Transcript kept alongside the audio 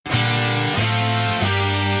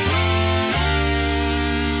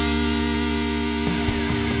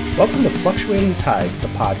Welcome to Fluctuating Tides, the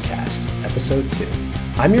podcast, episode 2.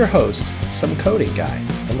 I'm your host, Some Coding Guy,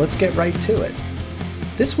 and let's get right to it.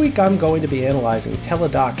 This week I'm going to be analyzing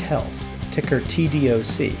Teladoc Health, ticker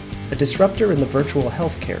TDOC, a disruptor in the virtual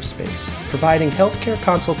healthcare space, providing healthcare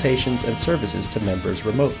consultations and services to members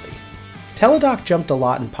remotely. Teladoc jumped a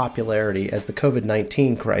lot in popularity as the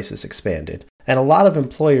COVID-19 crisis expanded, and a lot of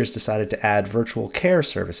employers decided to add virtual care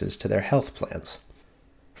services to their health plans.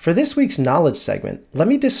 For this week's knowledge segment, let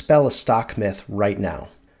me dispel a stock myth right now.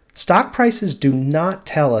 Stock prices do not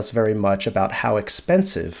tell us very much about how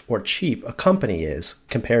expensive or cheap a company is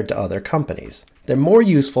compared to other companies. They're more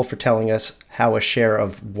useful for telling us how a share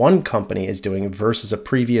of one company is doing versus a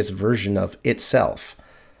previous version of itself.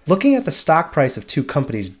 Looking at the stock price of two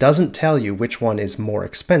companies doesn't tell you which one is more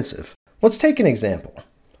expensive. Let's take an example.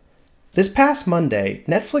 This past Monday,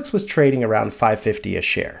 Netflix was trading around $5.50 a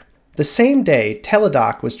share. The same day,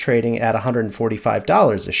 Teladoc was trading at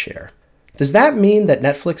 $145 a share. Does that mean that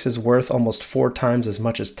Netflix is worth almost 4 times as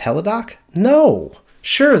much as Teladoc? No!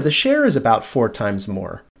 Sure, the share is about 4 times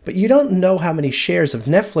more, but you don't know how many shares of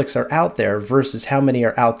Netflix are out there versus how many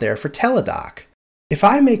are out there for Teladoc. If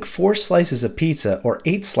I make 4 slices of pizza or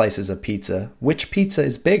 8 slices of pizza, which pizza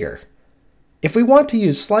is bigger? If we want to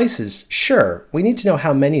use slices, sure, we need to know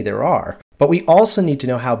how many there are, but we also need to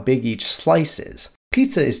know how big each slice is.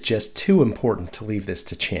 Pizza is just too important to leave this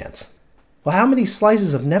to chance. Well, how many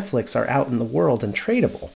slices of Netflix are out in the world and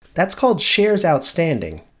tradable? That's called shares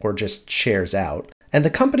outstanding, or just shares out, and the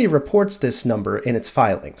company reports this number in its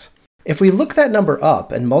filings. If we look that number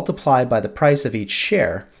up and multiply by the price of each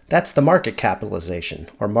share, that's the market capitalization,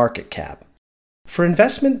 or market cap. For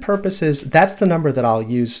investment purposes, that's the number that I'll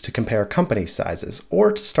use to compare company sizes,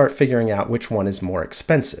 or to start figuring out which one is more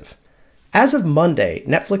expensive. As of Monday,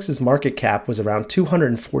 Netflix's market cap was around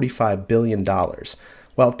 $245 billion,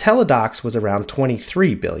 while Teladoc's was around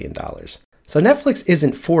 $23 billion. So Netflix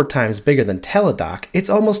isn't 4 times bigger than Teladoc, it's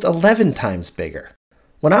almost 11 times bigger.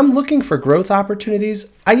 When I'm looking for growth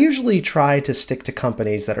opportunities, I usually try to stick to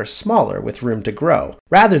companies that are smaller with room to grow,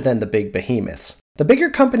 rather than the big behemoths. The bigger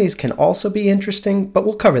companies can also be interesting, but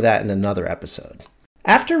we'll cover that in another episode.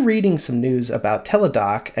 After reading some news about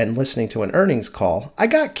Teladoc and listening to an earnings call, I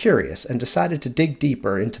got curious and decided to dig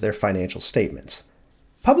deeper into their financial statements.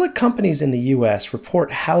 Public companies in the U.S.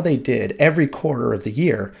 report how they did every quarter of the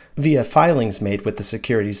year via filings made with the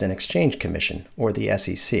Securities and Exchange Commission, or the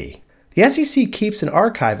SEC. The SEC keeps an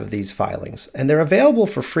archive of these filings, and they're available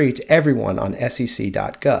for free to everyone on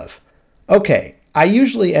sec.gov. Okay, I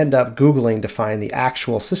usually end up Googling to find the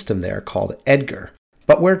actual system there called EDGAR.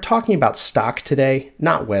 But we're talking about stock today,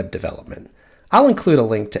 not web development. I'll include a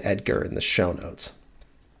link to EDGAR in the show notes.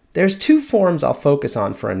 There's 2 forms I'll focus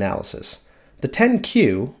on for analysis. The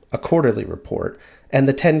 10Q, a quarterly report, and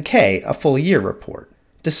the 10K, a full year report.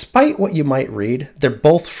 Despite what you might read, they're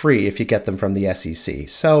both free if you get them from the SEC,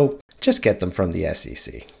 so just get them from the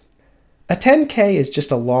SEC. A 10K is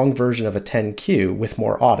just a long version of a 10Q with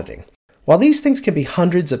more auditing. While these things can be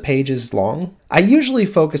hundreds of pages long, I usually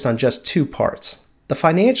focus on just 2 parts. The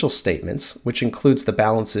financial statements, which includes the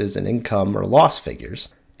balances and income or loss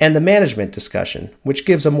figures, and the management discussion, which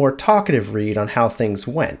gives a more talkative read on how things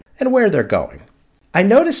went and where they're going. I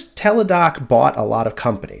noticed Teladoc bought a lot of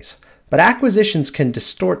companies, but acquisitions can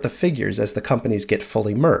distort the figures as the companies get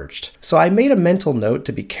fully merged, so I made a mental note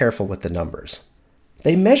to be careful with the numbers.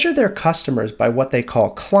 They measure their customers by what they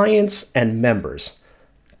call clients and members.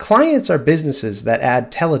 Clients are businesses that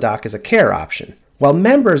add Teladoc as a care option, while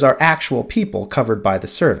members are actual people covered by the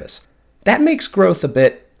service. That makes growth a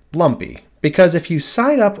bit lumpy, because if you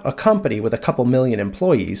sign up a company with a couple million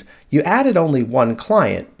employees, you added only 1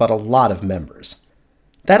 client, but a lot of members.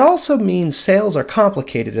 That also means sales are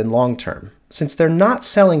complicated in long term, since they're not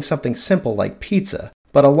selling something simple like pizza,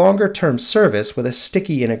 but a longer-term service with a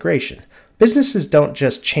sticky integration. Businesses don't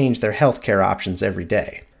just change their healthcare options every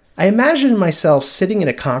day. I imagine myself sitting in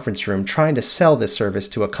a conference room trying to sell this service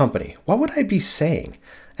to a company. What would I be saying?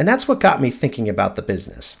 And that's what got me thinking about the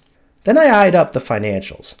business. Then I eyed up the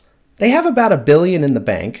financials. They have about $1 billion in the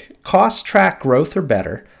bank, costs track growth or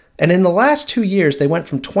better, and in the last 2 years they went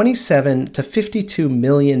from 27 to 52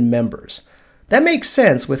 million members. That makes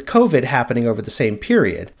sense with COVID happening over the same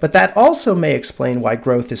period, but that also may explain why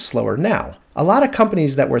growth is slower now. A lot of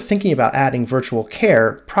companies that were thinking about adding virtual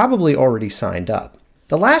care probably already signed up.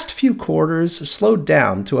 The last few quarters slowed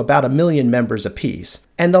down to about 1 million members apiece,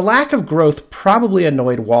 and the lack of growth probably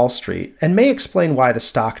annoyed Wall Street and may explain why the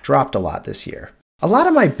stock dropped a lot this year. A lot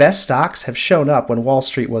of my best stocks have shown up when Wall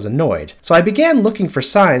Street was annoyed, so I began looking for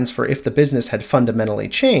signs for if the business had fundamentally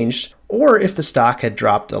changed or if the stock had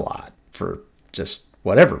dropped a lot for just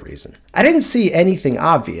whatever reason. I didn't see anything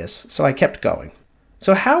obvious, so I kept going.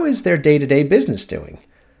 So how is their day-to-day business doing?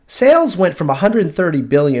 Sales went from $130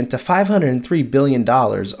 billion to $503 billion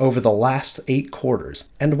over the last 8 quarters,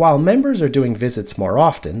 and while members are doing visits more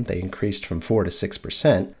often, they increased from 4 to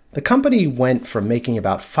 6%, the company went from making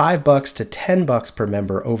about $5 to $10 per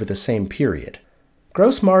member over the same period.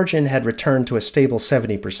 Gross margin had returned to a stable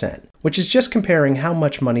 70%, which is just comparing how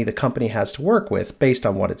much money the company has to work with based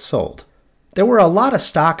on what it sold. There were a lot of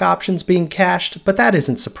stock options being cashed, but that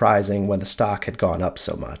isn't surprising when the stock had gone up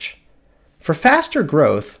so much. For faster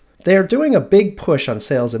growth, they are doing a big push on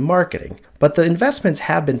sales and marketing, but the investments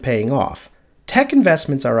have been paying off. Tech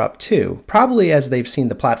investments are up too, probably as they've seen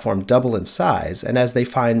the platform double in size and as they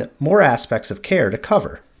find more aspects of care to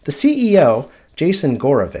cover. The CEO, Jason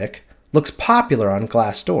Gorovic, looks popular on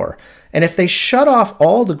Glassdoor, and if they shut off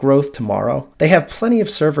all the growth tomorrow, they have plenty of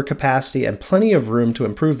server capacity and plenty of room to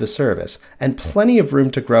improve the service, and plenty of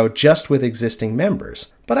room to grow just with existing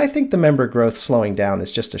members. But I think the member growth slowing down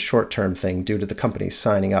is just a short-term thing due to the company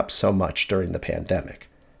signing up so much during the pandemic.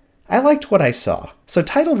 I liked what I saw, so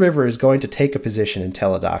Tidal River is going to take a position in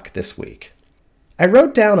Teladoc this week. I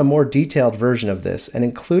wrote down a more detailed version of this and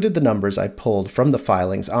included the numbers I pulled from the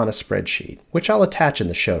filings on a spreadsheet, which I'll attach in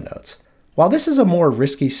the show notes. While this is a more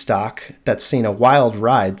risky stock that's seen a wild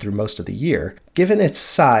ride through most of the year, given its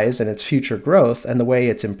size and its future growth and the way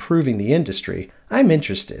it's improving the industry, I'm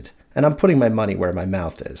interested, and I'm putting my money where my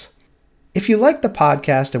mouth is. If you like the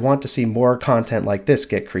podcast and want to see more content like this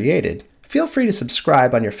get created, feel free to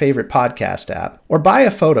subscribe on your favorite podcast app or buy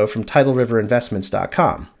a photo from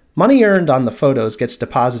TidalRiverInvestments.com. Money earned on the photos gets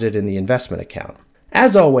deposited in the investment account.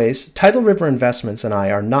 As always, Tidal River Investments and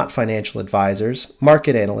I are not financial advisors,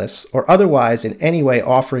 market analysts, or otherwise in any way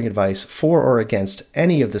offering advice for or against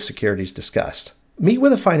any of the securities discussed. Meet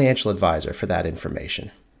with a financial advisor for that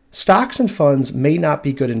information. Stocks and funds may not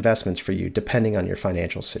be good investments for you depending on your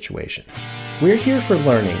financial situation. We're here for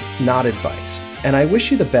learning, not advice, and I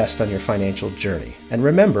wish you the best on your financial journey. And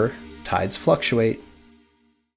remember, tides fluctuate.